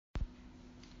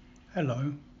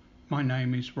Hello, my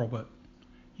name is Robert.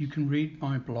 You can read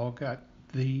my blog at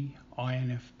theinfp.com.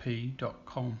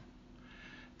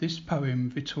 This poem,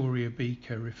 Vittoria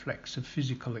Beaker, reflects a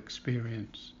physical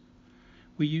experience.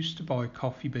 We used to buy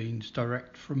coffee beans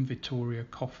direct from Vittoria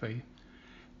Coffee.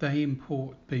 They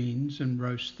import beans and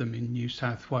roast them in New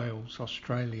South Wales,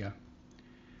 Australia.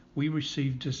 We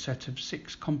received a set of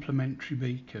 6 complementary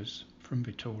beakers from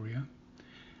Vittoria.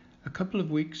 A couple of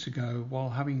weeks ago,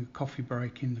 while having a coffee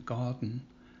break in the garden,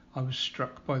 I was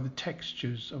struck by the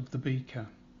textures of the beaker.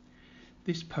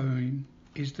 This poem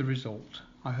is the result.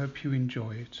 I hope you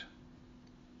enjoy it.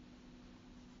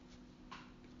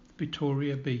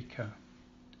 Vittoria Beaker.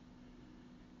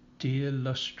 Dear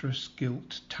lustrous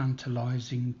gilt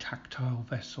tantalizing tactile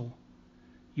vessel,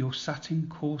 your satin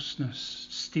coarseness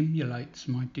stimulates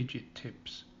my digit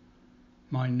tips.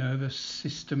 My nervous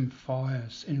system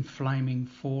fires, inflaming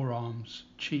forearms,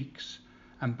 cheeks,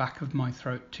 and back of my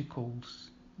throat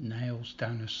tickles, nails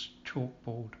down a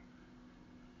chalkboard.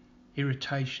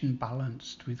 Irritation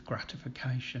balanced with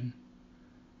gratification.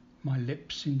 My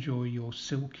lips enjoy your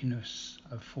silkiness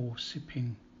afore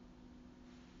sipping.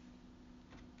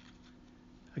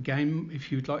 Again,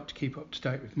 if you'd like to keep up to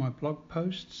date with my blog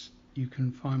posts, you can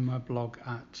find my blog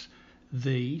at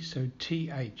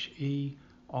theinfp.com.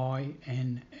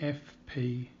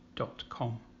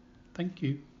 Thank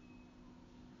you.